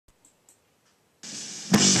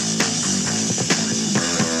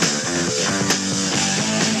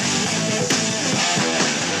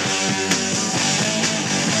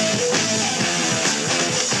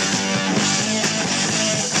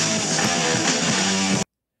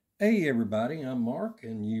Hey everybody, I'm Mark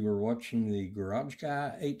and you are watching the Garage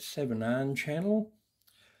Guy 879 channel.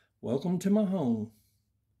 Welcome to my home.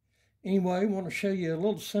 Anyway, I want to show you a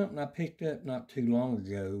little something I picked up not too long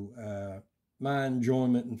ago. My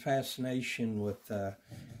enjoyment and fascination with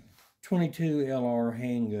 22 LR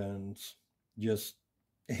handguns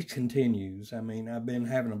it continues. I mean, I've been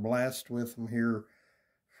having a blast with them here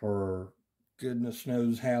for goodness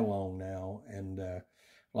knows how long now, and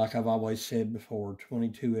like I've always said before,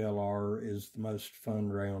 22 LR is the most fun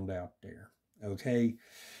round out there. Okay,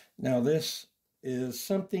 now this is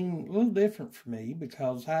something a little different for me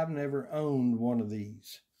because I've never owned one of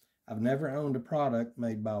these. I've never owned a product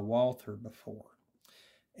made by Walther before.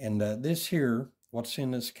 And this here, what's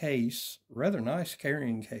in this case, rather nice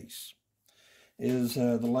carrying case, is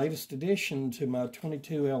the latest addition to my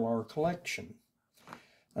 22 LR collection.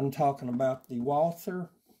 I'm talking about the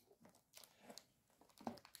Walther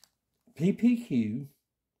PPQ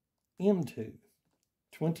M2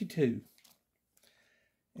 22.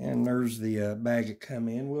 And there's the bag it come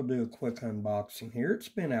in. We'll do a quick unboxing here. It's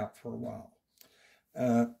been out for a while.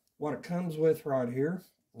 What it comes with right here,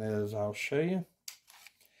 as I'll show you,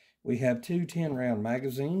 we have two 10-round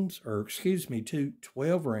magazines, or excuse me, two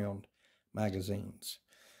 12-round magazines.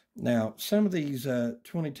 Now, some of these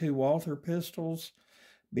 22 Walther pistols,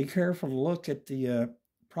 be careful to look at the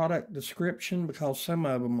product description because some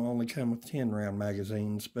of them only come with 10-round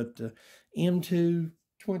magazines, but the M2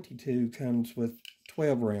 22 comes with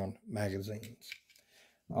 12-round magazines.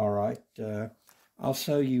 All right.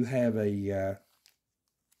 Also, you have a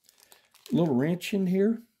little wrench in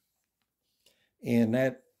here, and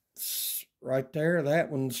that's right there. That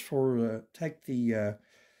one's for take the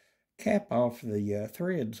cap off the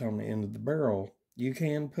threads on the end of the barrel. You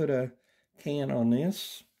can put a can on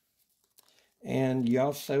this. And you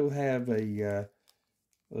also have a,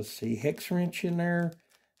 let's see, hex wrench in there.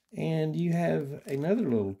 And you have another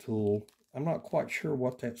little tool. I'm not quite sure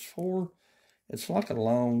what that's for. It's like a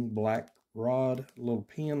long black rod, little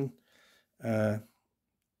pin. Don't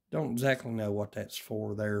exactly know what that's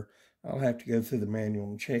for there. I'll have to go through the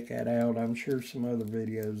manual and check that out. I'm sure some other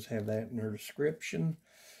videos have that in their description.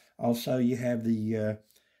 Also, you have the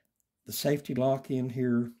safety lock in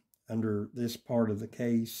here under this part of the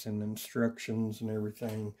case, and instructions and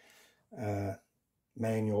everything,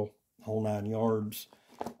 manual, whole 9 yards.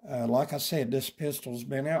 Like I said, this pistol's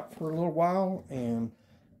been out for a little while, and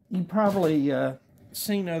you've probably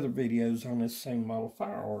seen other videos on this same model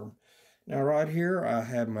firearm. Now right here I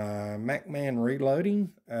have my MacMan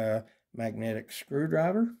reloading magnetic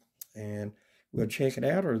screwdriver, and we'll check it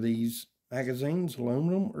out. Are these magazines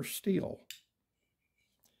aluminum or steel?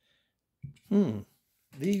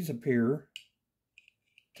 These appear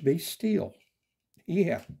to be steel.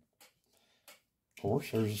 Yeah. Of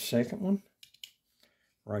course, there's a second one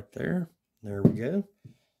right there. There we go.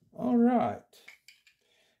 All right.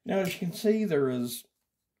 Now, as you can see, there is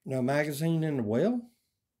no magazine in the well.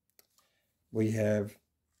 We have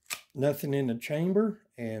nothing in the chamber,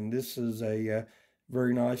 and this is a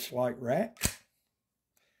very nice light rack.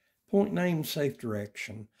 Point and aim, safe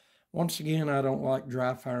direction. Once again, I don't like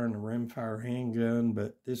dry firing a rimfire handgun,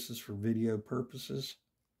 but this is for video purposes.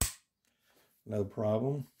 No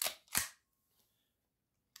problem.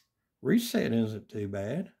 Reset isn't too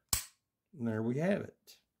bad. And there we have it.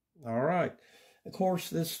 All right. Of course,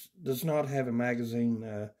 this does not have a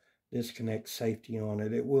magazine disconnect safety on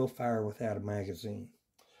it. It will fire without a magazine.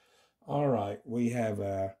 All right. We have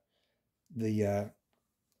the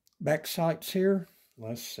back sights here.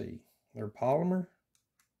 Let's see. They're polymer.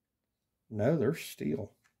 No, they're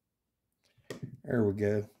steel. There we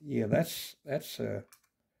go. Yeah, that's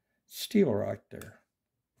steel right there.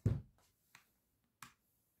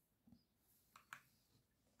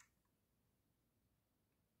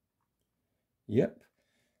 Yep.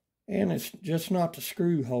 And it's just not the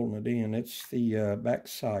screw holding it in. It's the back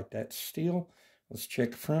sight. That's steel. Let's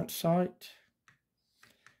check the front sight.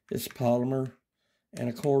 It's polymer. And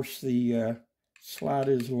of course the slide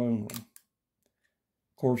is aluminum.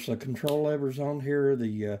 Of course, the control lever's on here,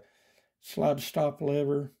 the slide stop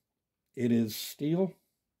lever, it is steel.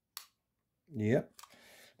 Yep.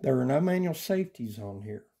 There are no manual safeties on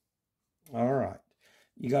here. All right.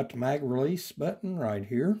 You got the mag release button right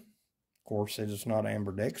here. Of course, it is not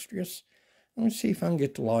ambidextrous. Let me see if I can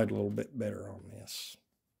get the light a little bit better on this.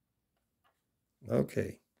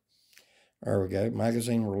 Okay. There we go.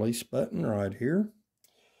 Magazine release button right here.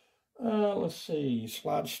 Let's see,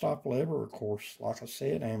 slide stop lever, of course, like I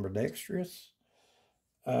said, ambidextrous.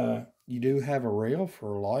 You do have a rail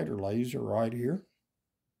for a light or laser right here.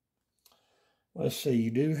 Let's see, you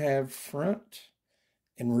do have front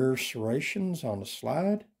and rear serrations on the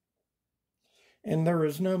slide. And there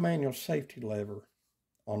is no manual safety lever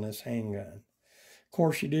on this handgun. Of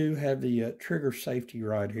course, you do have the trigger safety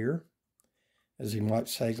right here, as you might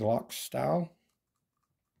say, Glock style.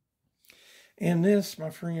 And this, my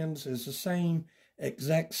friends, is the same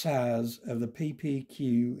exact size of the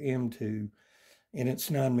PPQ M2 in its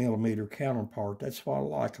 9mm counterpart. That's what I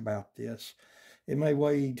like about this. It may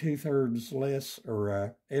weigh 2/3 less,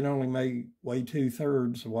 or it only may weigh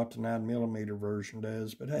 2/3 of what the 9mm version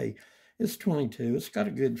does, but hey, it's 22. It's got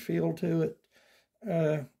a good feel to it.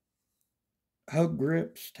 Hug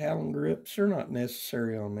grips, talon grips are not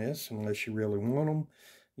necessary on this unless you really want them.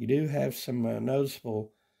 You do have some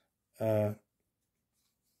noticeable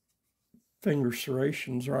finger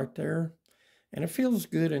serrations right there, and it feels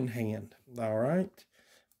good in hand. All right.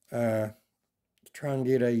 Try and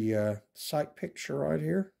get a sight picture right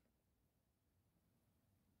here.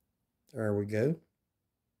 There we go.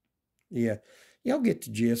 Yeah, y'all get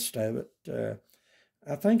the gist of it.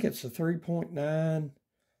 I think it's a 3.9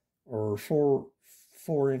 or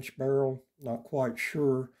 4-inch barrel. Not quite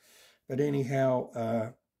sure. But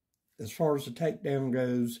anyhow, as far as the takedown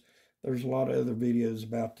goes, there's a lot of other videos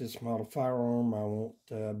about this model firearm. I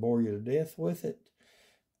won't bore you to death with it.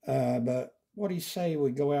 But what do you say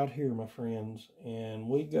we go out here, my friends, and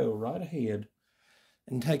we go right ahead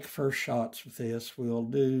and take first shots with this. We'll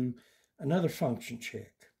do another function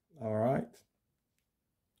check. All right?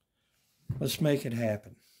 Let's make it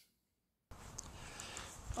happen.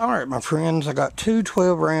 All right, my friends, I got two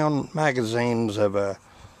 12-round magazines of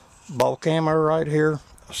bulk ammo right here,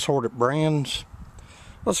 assorted brands.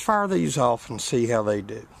 Let's fire these off and see how they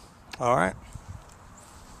do. All right?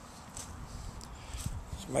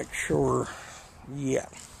 Let's make sure, yeah.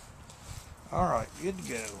 All right, good to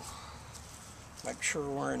go. Make sure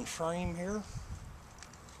we're in frame here.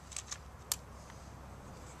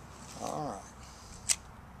 All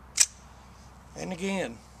right. And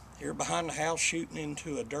again, you're behind the house shooting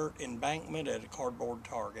into a dirt embankment at a cardboard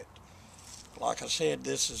target. Like I said,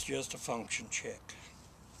 this is just a function check.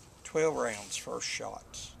 12 rounds, first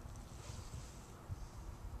shots.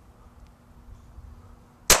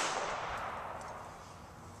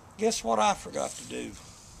 Guess what I forgot to do?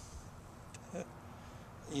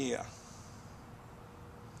 Yeah.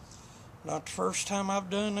 Not the first time I've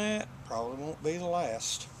done that. Probably won't be the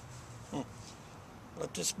last.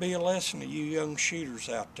 Let this be a lesson to you young shooters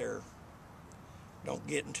out there. Don't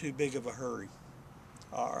get in too big of a hurry.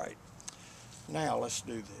 All right. Now let's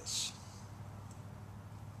do this.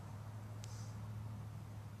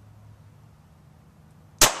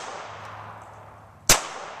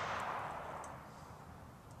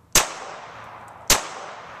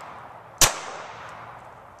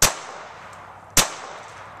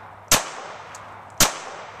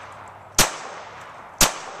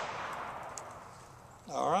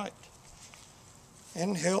 All right.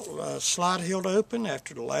 And slide held open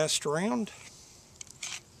after the last round.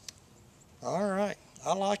 All right.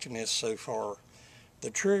 I'm liking this so far. The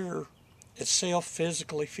trigger itself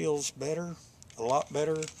physically feels better, a lot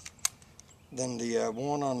better than the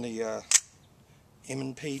one on the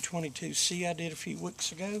M&P 22C I did a few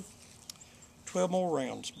weeks ago. 12 more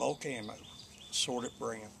rounds, bulk ammo, assorted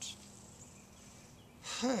brands.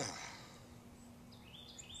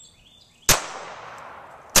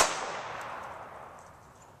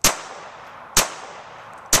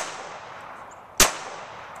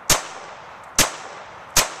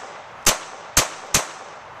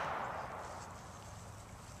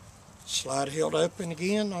 Slide held open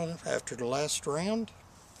again after the last round.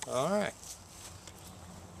 All right.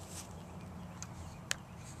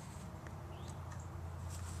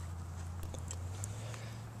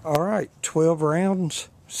 All right, 12 rounds,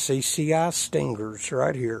 CCI Stingers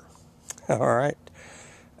right here. All right,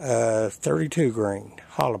 32 grain,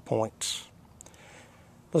 hollow points.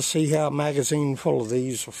 Let's see how a magazine full of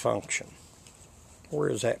these will function. Where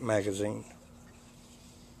is that magazine?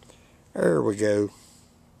 There we go.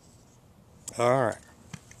 All right.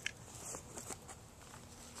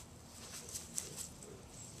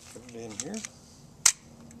 Put it in here.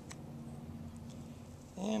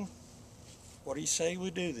 And what do you say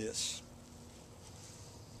we do this?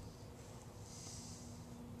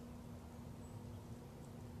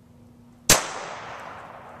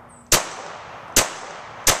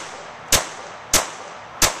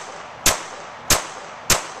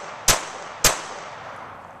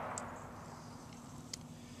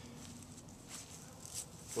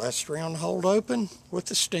 Last round hold open with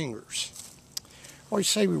the Stingers. What do you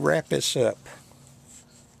say we wrap this up?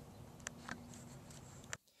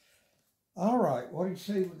 All right, what do you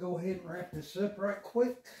say we go ahead and wrap this up right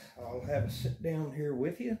quick? I'll have a sit down here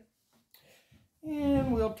with you.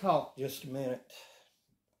 And we'll talk just a minute.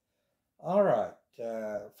 All right.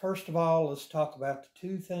 First of all, let's talk about the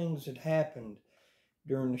two things that happened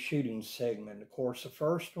during the shooting segment. Of course, the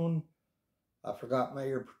first one, I forgot my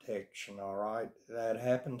ear protection, all right? That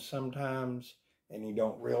happens sometimes, and you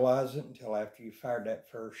don't realize it until after you fired that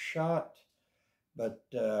first shot. But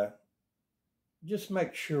just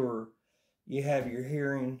make sure you have your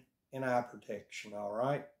hearing and eye protection, all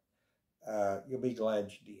right? You'll be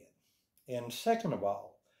glad you did. And second of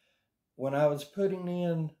all, when I was putting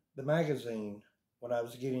in the magazine, when I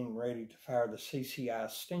was getting ready to fire the CCI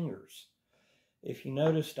Stingers, if you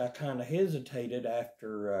noticed, I kind of hesitated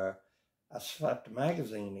after I slapped the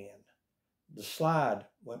magazine in. The slide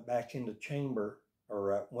went back into chamber,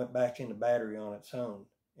 or went back into battery on its own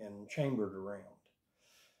and chambered around.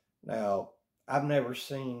 Now, I've never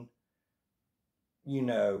seen,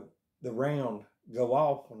 the round go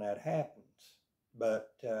off when that happens,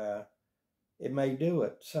 but it may do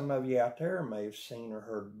it. Some of you out there may have seen or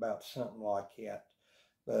heard about something like that.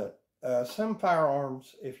 But some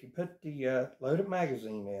firearms, if you put the loaded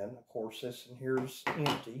magazine in, of course this in here is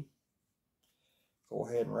empty. Go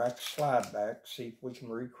ahead and rack the slide back, see if we can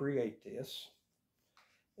recreate this.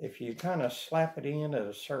 If you kind of slap it in at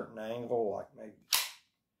a certain angle, like maybe,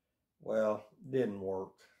 well, it didn't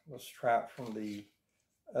work. Let's try it from the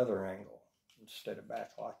other angle instead of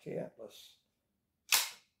back like that.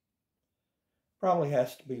 Probably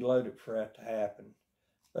has to be loaded for that to happen.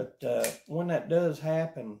 But when that does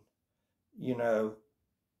happen,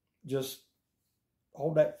 just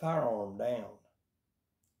hold that firearm down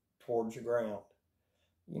towards the ground.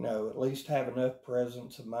 At least have enough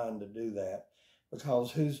presence of mind to do that.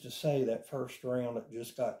 Because who's to say that first round that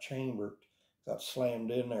just got chambered, got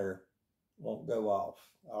slammed in there, won't go off,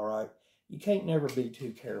 all right? You can't never be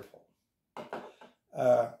too careful.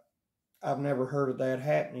 I've never heard of that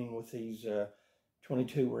happening with these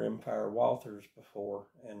 22 rimfire Walthers before.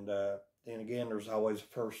 And then again, there's always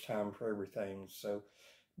a first time for everything. So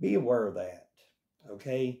be aware of that,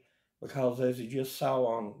 okay? Because as you just saw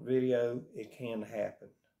on video, it can happen.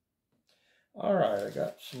 All right, I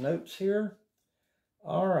got some notes here.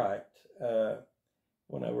 All right,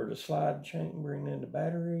 went over to slide chambering in the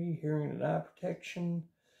battery, hearing and eye protection.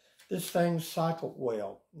 This thing's cycled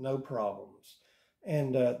well, no problems.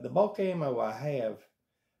 And the bulk ammo I have,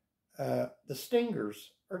 the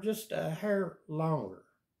Stingers are just a hair longer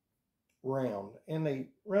round, and they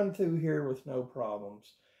run through here with no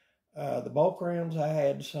problems. The bulk rounds I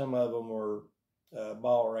had, some of them were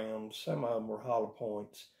ball rounds, some of them were hollow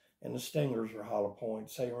points, and the Stingers were hollow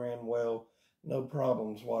points. They ran well, no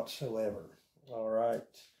problems whatsoever. All right,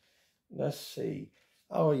 let's see.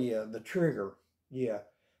 Oh yeah, the trigger, yeah,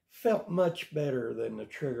 felt much better than the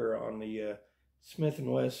trigger on the Smith &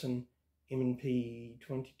 Wesson M&P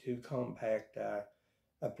 22 Compact. I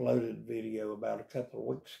uploaded a video about a couple of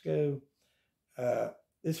weeks ago.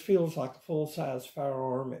 This feels like a full-size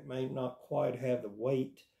firearm. It may not quite have the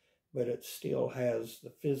weight, but it still has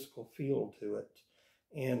the physical feel to it.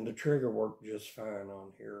 And the trigger worked just fine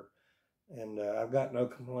on here. And I've got no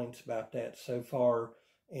complaints about that so far.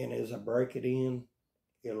 And as I break it in,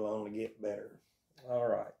 it'll only get better. All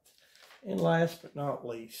right. And last but not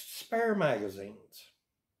least, spare magazines.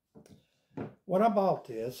 When I bought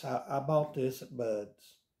this, I bought this at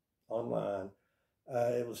Bud's online.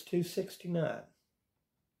 It was $2.69.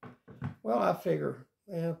 Well, I figure,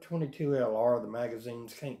 22 LR, the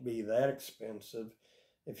magazines can't be that expensive.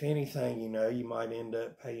 If anything, you might end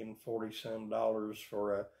up paying $40-some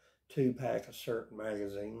for a 2-pack of certain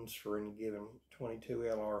magazines for any given 22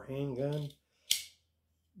 LR handgun.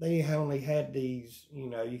 They only had these,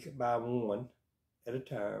 you could buy one at a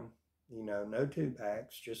time, no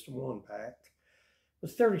 2-packs, just a 1-pack. It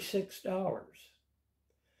was $36.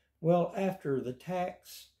 Well, after the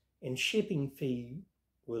tax and shipping fee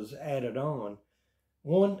was added on,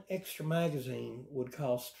 one extra magazine would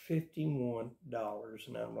cost $51.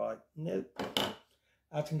 And I'm like, nope,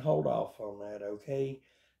 I can hold off on that, okay?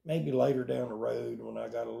 Maybe later down the road when I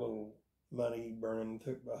got a little money burning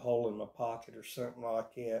through a hole in my pocket or something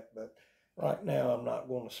like that. But right now I'm not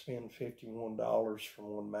going to spend $51 for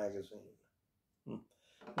one magazine.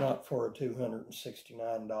 Not for a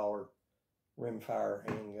 $269 rimfire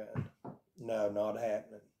handgun. No, not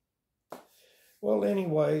happening. Well,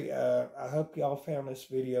 anyway, I hope y'all found this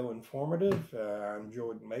video informative. I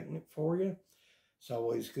enjoyed making it for you. It's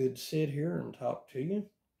always good to sit here and talk to you.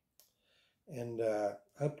 And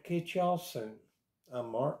hope to catch y'all soon.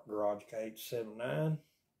 I'm Mark, Garage K879.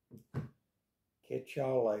 Catch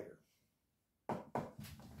y'all later.